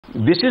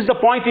This is the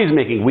point he's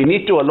making. We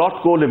need to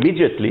allot coal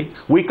immediately.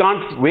 We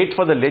can't wait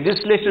for the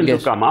legislation to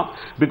come up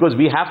because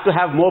we have to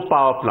have more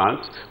power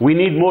plants. We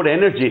need more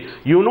energy.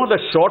 You know, the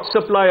short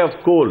supply of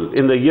coal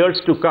in the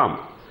years to come,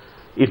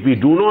 if we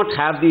do not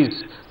have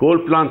these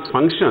coal plants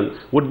function,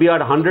 would be at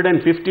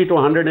 150 to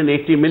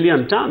 180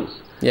 million tons.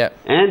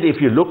 And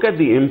if you look at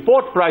the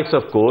import price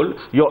of coal,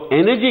 your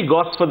energy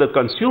cost for the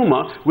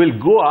consumer will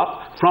go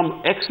up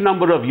from X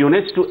number of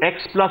units to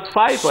X plus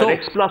 5 or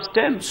X plus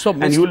 10.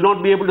 And you will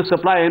not be able to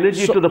supply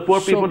energy to the poor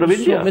people of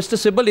India. So,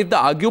 Mr. Sibal, if the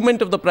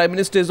argument of the Prime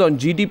Minister is on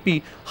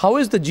GDP, how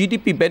is the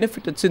GDP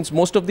benefited since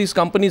most of these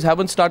companies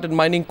haven't started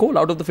mining coal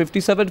out of the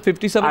 57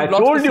 I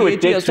blocks? told you it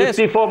takes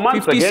 54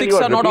 months. 56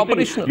 are not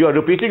operational. You are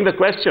repeating the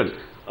question.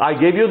 I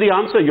gave you the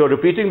answer. You're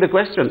repeating the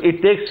question.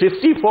 It takes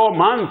 54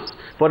 months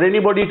for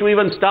anybody to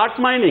even start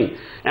mining.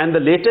 And the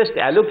latest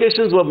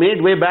allocations were made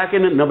way back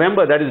in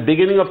November, that is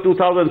beginning of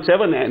 2007,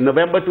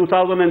 November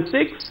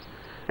 2006.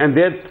 And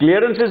their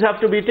clearances have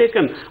to be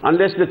taken.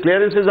 Unless the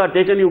clearances are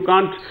taken, you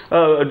can't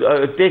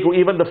take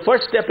even the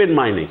first step in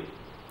mining.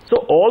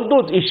 So all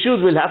those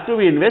issues will have to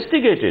be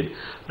investigated.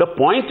 The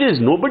point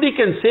is, nobody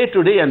can say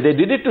today, and they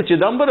did it to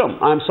Chidambaram.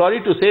 I'm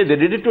sorry to say, they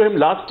did it to him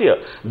last year.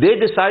 They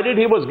decided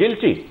he was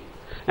guilty.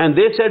 And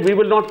they said, we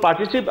will not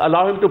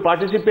allow him to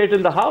participate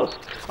in the House.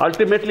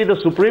 Ultimately, the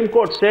Supreme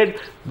Court said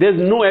there's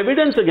no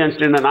evidence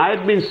against him. And I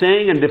had been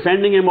saying and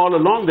defending him all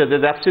along that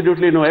there's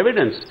absolutely no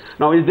evidence.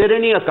 Now, is there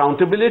any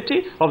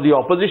accountability of the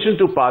opposition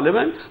to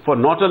Parliament for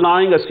not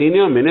allowing a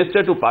senior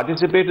minister to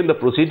participate in the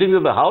proceedings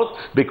of the House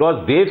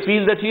because they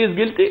feel that he is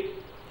guilty?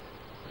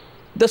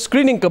 The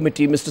screening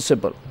committee, Mr.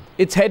 Sibal,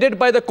 it's headed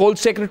by the Coal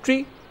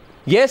Secretary.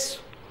 Yes,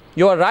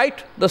 you are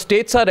right, the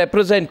states are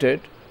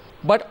represented.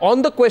 But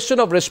on the question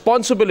of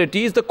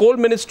responsibility, is the coal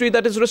ministry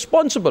that is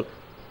responsible.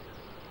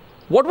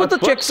 What were the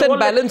checks and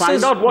balances?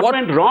 Let's find out what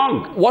went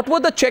wrong. What were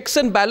the checks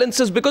and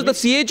balances? Because the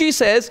CAG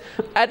says,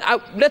 and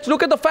let's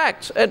look at the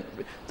facts. And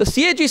the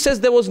CAG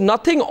says there was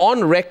nothing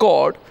on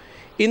record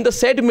in the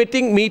said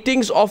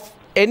meetings of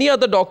any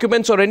other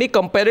documents or any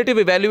comparative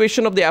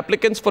evaluation of the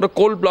applicants for a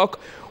coal block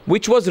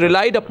which was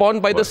relied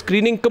upon by the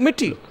screening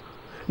committee.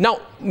 Now,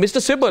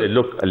 Mr.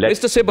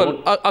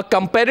 Sibal, a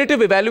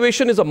comparative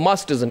evaluation is a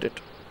must, isn't it?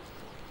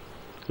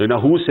 You know,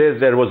 who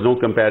says there was no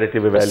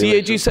comparative evaluation?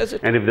 The CAG says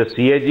it. And if the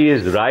CAG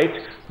is right,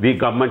 the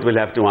government will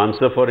have to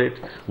answer for it.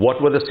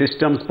 What were the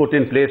systems put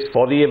in place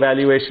for the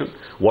evaluation?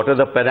 What are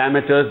the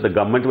parameters? The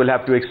government will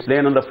have to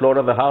explain on the floor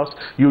of the House.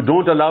 You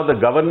don't allow the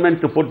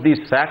government to put these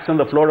facts on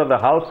the floor of the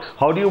House.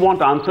 How do you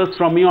want answers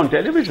from me on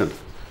television?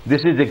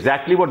 This is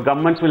exactly what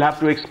governments will have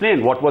to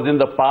explain. What was in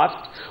the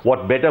past?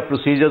 What better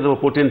procedures were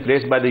put in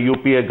place by the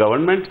UPA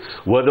government?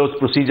 Were those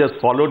procedures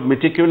followed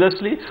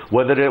meticulously?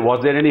 Was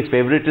there any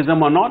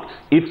favoritism or not?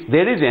 If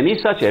there is any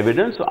such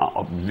evidence,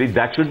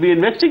 that should be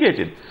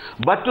investigated.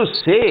 But to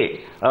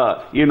say,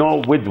 you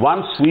know, with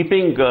one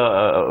sweeping,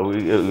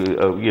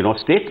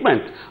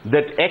 statement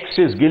that X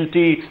is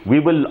guilty,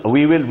 we will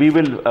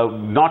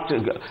not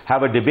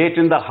have a debate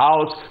in the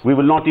House, we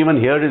will not even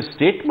hear his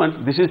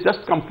statement, this is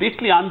just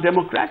completely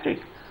undemocratic.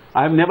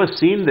 I have never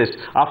seen this.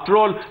 After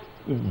all,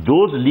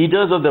 those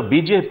leaders of the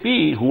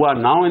BJP who are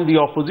now in the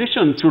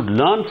opposition should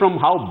learn from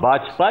how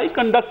Bajpayee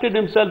conducted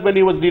himself when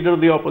he was leader of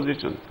the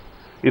opposition.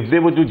 If they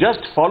were to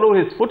just follow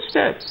his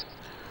footsteps,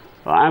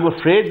 I'm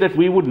afraid that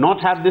we would not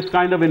have this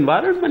kind of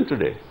environment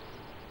today.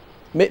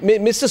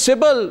 Mr.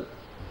 Sibal,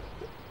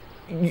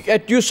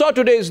 you saw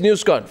today's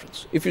news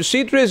conference. If you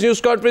see today's news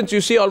conference,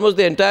 you see almost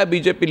the entire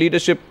BJP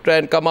leadership try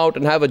and come out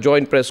and have a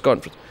joint press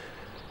conference.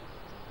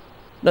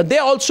 Now, they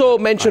also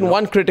mention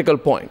one critical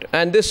point,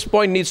 and this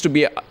point needs to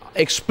be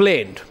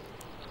explained.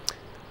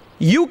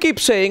 You keep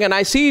saying, and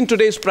I see in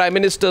today's Prime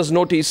Minister's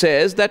note, he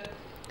says that,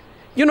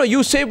 you know,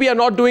 you say we are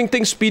not doing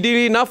things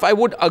speedily enough. I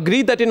would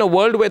agree that in a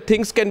world where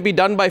things can be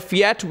done by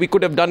fiat, we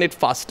could have done it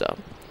faster.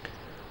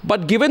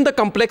 But given the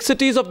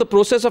complexities of the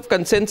process of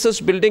consensus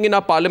building in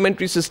our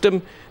parliamentary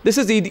system, this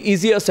is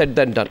easier said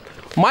than done.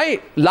 My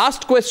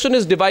last question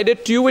is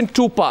divided to you in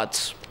two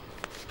parts.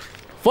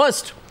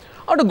 First,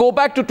 I want to go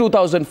back to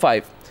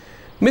 2005.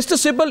 Mr.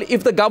 Sibal,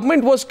 if the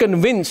government was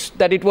convinced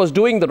that it was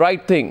doing the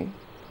right thing,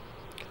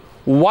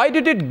 why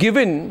did it give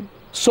in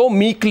so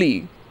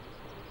meekly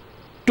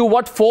to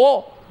what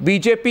four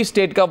BJP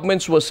state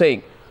governments were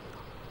saying?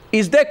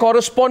 Is there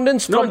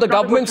correspondence from the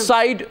government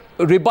side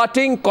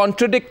rebutting,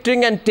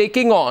 contradicting and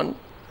taking on,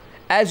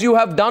 as you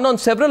have done on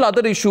several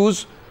other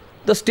issues,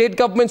 the state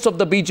governments of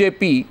the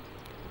BJP?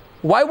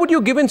 Why would you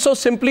give in so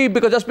simply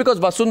just because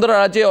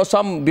Vasundhara Raje or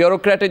some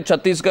bureaucrat in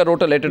Chhattisgarh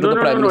wrote a letter to the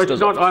Prime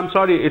Minister's office? I'm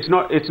sorry. It's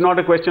not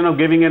a question of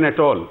giving in at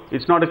all.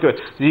 It's not a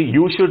question.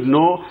 You should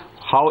know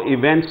how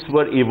events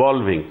were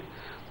evolving.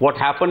 What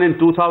happened in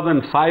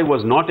 2005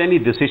 was not any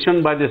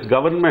decision by this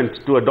government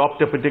to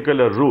adopt a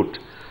particular route.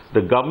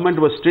 The government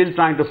was still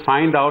trying to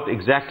find out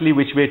exactly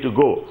which way to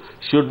go.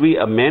 Should we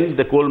amend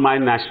the Coal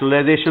Mine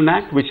Nationalization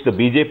Act, which the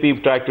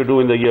BJP tried to do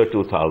in the year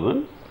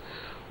 2000?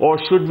 Or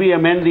should we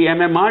amend the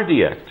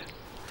MMRD Act?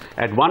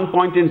 At one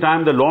point in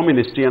time, the Law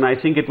Ministry, and I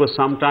think it was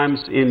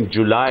sometimes in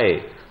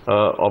July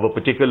of a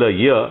particular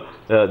year,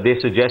 they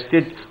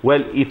suggested,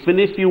 well, even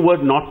if you were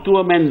not to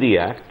amend the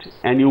Act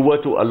and you were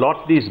to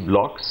allot these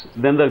blocks,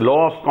 then the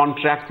law of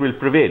contract will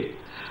prevail.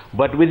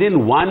 But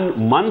within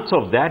 1 month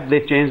of that, they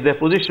changed their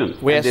position.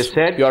 Yes, and they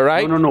said, you're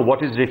right. no,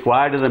 what is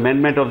required is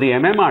amendment of the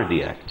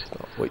MMRD Act.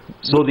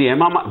 So the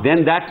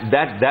then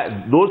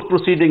those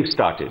proceedings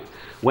started.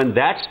 When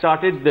that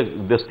started,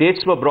 the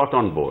states were brought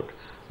on board.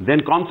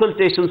 Then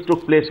consultations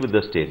took place with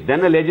the state.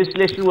 Then a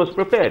legislation was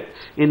prepared.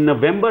 In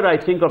November, I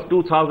think, of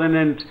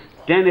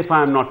 2010, if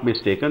I am not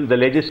mistaken, the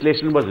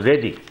legislation was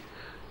ready.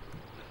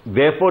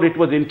 Therefore, it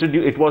was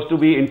to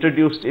be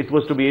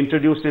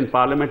introduced in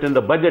Parliament in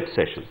the budget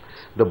session.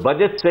 The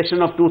budget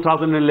session of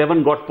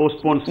 2011 got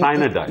postponed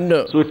sine die.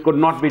 No. So it could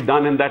not be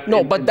done in that,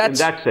 no, but in that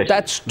session.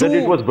 That's too...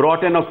 Then it was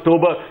brought in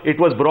October. It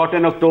was brought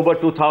in October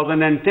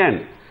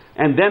 2010.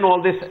 And then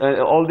all this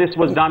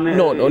was done.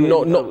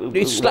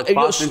 It's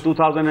passed in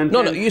 2010.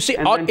 No, you see,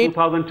 and then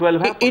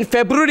 2012 happened. In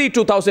February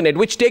 2008,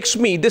 which takes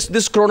me,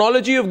 this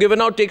chronology you've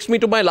given out takes me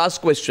to my last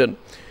question,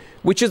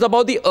 which is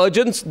about the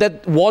urgency.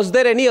 Was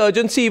there any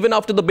urgency even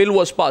after the bill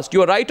was passed?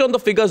 You are right on the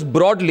figures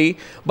broadly,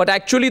 but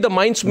actually the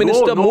Mines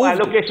Minister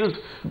moved. Allocations.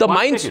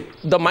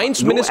 The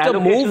Mines Minister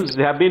moved.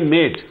 Have been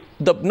made.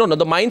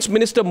 The Mines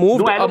Minister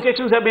moved. No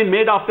allocations have been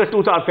made after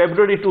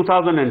February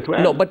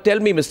 2012. No, but tell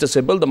me, Mr.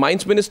 Sibal, the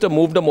Mines Minister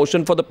moved a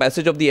motion for the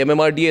passage of the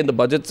MMRDA in the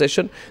budget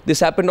session.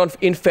 This happened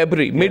in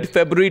February, yes.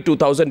 Mid-February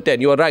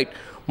 2010. You are right.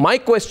 My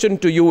question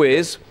to you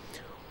is,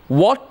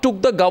 what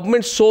took the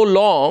government so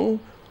long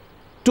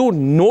to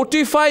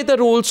notify the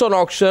rules on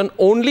auction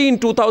only in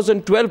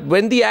 2012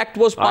 when the Act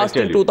was passed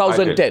in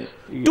 2010?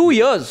 2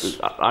 years.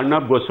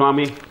 Arnab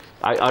Goswami,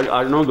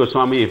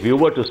 if you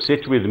were to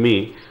sit with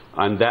me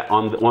on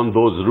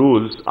those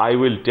rules, I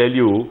will tell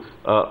you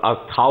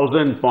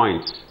 1,000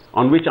 points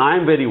on which I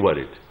am very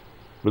worried,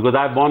 because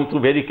I've gone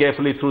very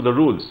carefully through the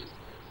rules.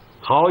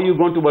 How are you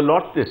going to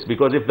allot this?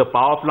 Because if the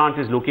power plant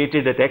is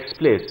located at X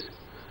place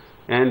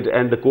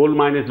and the coal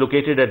mine is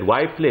located at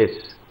Y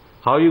place,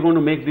 how are you going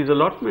to make these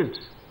allotments?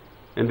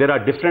 And there are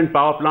different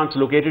power plants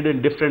located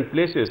in different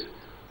places.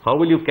 How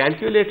will you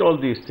calculate all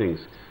these things?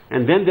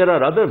 And then there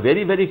are other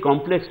very, very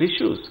complex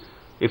issues.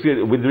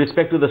 With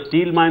respect to the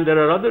steel mine, there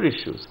are other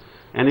issues.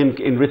 And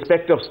in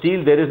respect of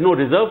steel, there is no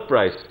reserve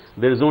price.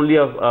 There is only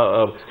a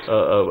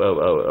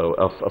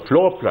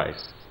floor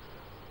price.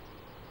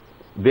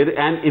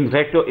 And in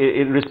fact,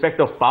 in respect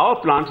of power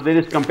plants, there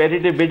is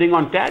competitive bidding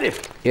on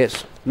tariff.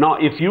 Yes. Now,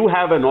 if you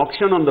have an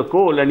auction on the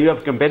coal and you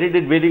have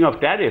competitive bidding of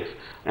tariff,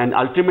 and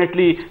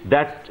ultimately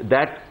that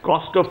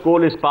cost of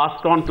coal is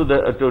passed on to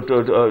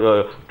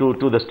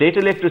the State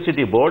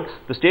Electricity Board,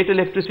 the State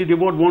Electricity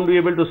Board won't be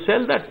able to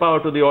sell that power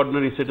to the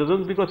ordinary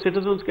citizens because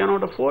citizens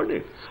cannot afford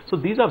it. So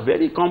these are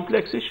very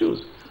complex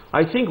issues.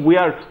 I think we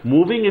are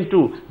moving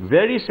into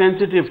very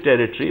sensitive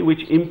territory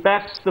which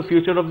impacts the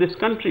future of this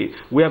country.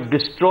 We have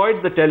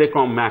destroyed the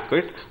telecom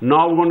market.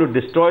 Now we're going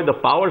to destroy the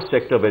power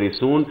sector very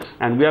soon,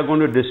 and we are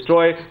going to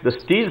destroy the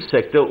steel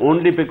sector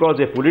only because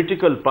a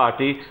political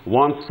party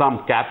wants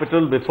some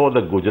capital before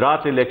the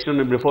Gujarat election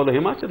and before the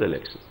Himachal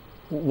election.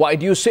 Why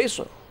do you say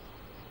so?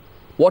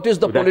 What is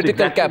the political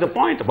capital? That's the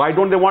point. Why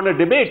don't they want a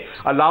debate?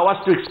 Allow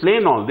us to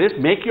explain all this,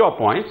 make your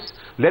points,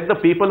 let the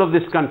people of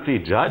this country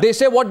judge. They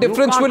say what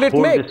difference will it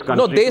make?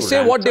 No, they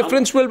say what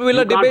difference will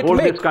a debate make? You can't hold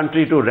this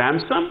country to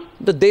ransom?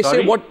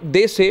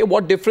 They say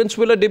what difference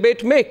will a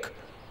debate make?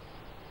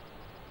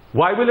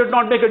 Why will it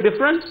not make a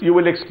difference? You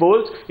will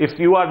expose, if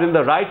you are in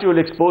the right, you will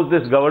expose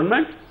this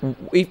government.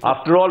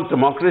 After all,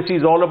 democracy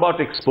is all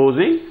about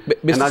exposing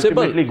and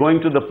ultimately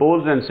going to the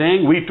polls and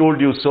saying, we told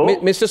you so.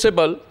 Mr.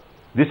 Sibal,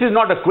 this is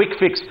not a quick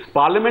fix.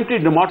 Parliamentary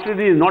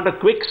democracy is not a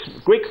quick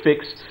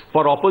fix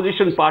for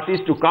opposition parties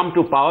to come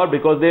to power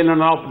because they will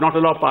not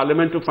allow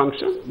Parliament to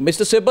function.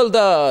 Mr. Sibal,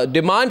 the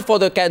demand for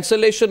the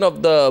cancellation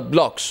of the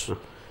blocks,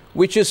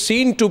 which is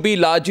seen to be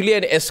largely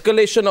an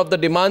escalation of the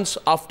demands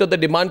after the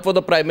demand for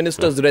the Prime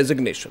Minister's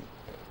resignation.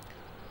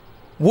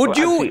 Would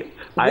you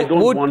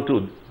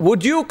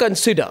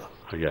consider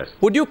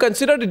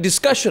a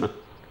discussion?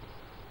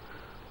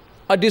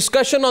 A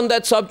discussion on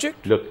that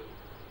subject?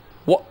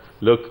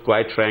 Look,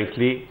 quite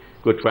frankly,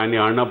 Kutwani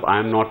Arnab, I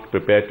am not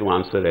prepared to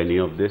answer any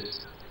of this.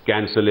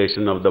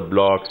 Cancellation of the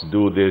blocks,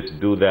 do this,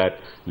 do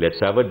that. Let's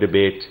have a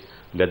debate.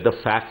 Let the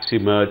facts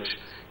emerge.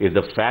 If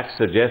the facts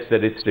suggest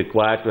that it's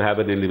required to have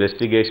an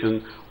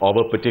investigation of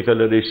a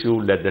particular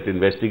issue, let that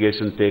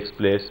investigation takes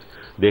place.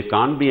 There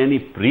can't be any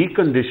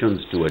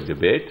preconditions to a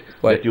debate.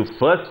 Right. That you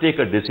first take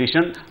a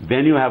decision,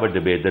 then you have a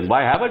debate. Then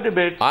why have a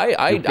debate?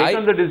 You've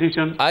taken the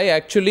decision. I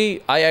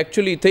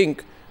actually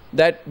think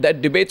that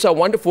debates are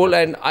wonderful,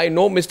 and I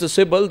know, Mr.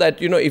 Sibal,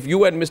 that if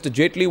you and Mr.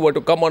 Jaitley were to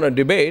come on a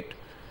debate,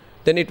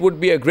 then it would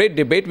be a great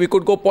debate. We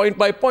could go point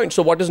by point.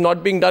 So what is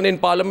not being done in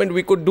Parliament,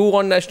 we could do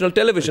on national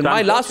television.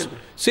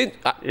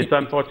 It's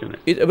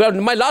unfortunate.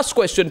 My last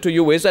question to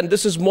you is, and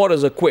this is more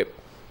as a quip.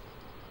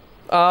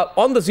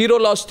 On the zero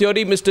loss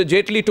theory, Mr.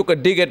 Jaitley took a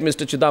dig at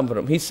Mr.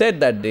 Chidambaram. He said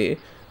that day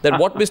that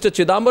what Mr.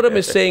 Chidambaram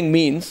is saying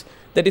means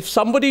that if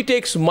somebody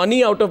takes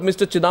money out of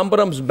Mr.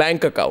 Chidambaram's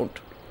bank account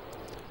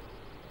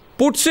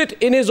puts it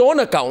in his own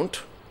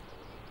account,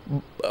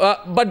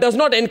 but does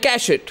not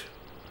encash it,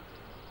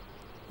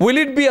 will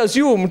it be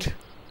assumed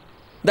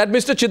that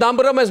Mr.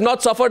 Chidambaram has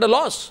not suffered a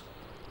loss?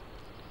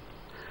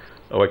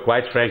 Oh,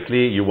 quite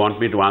frankly, you want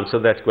me to answer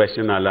that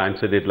question? I'll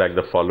answer it like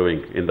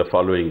in the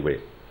following way.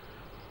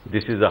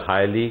 This is a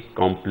highly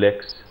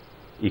complex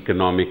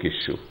economic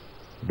issue,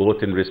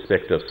 both in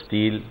respect of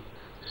steel,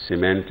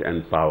 cement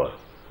and power.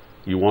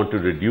 You want to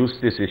reduce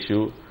this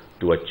issue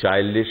to a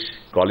childish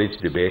college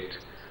debate,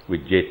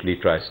 which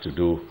Jaitley tries to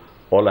do.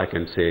 All I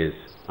can say is,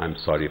 I'm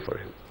sorry for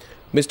him.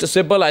 Mr.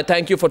 Sibal, I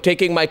thank you for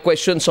taking my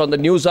questions on the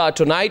Newshour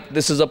tonight.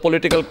 This is a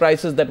political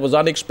crisis that was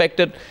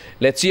unexpected.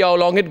 Let's see how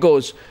long it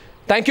goes.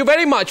 Thank you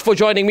very much for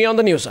joining me on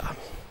the Newshour.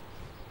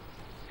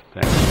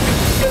 Thank you.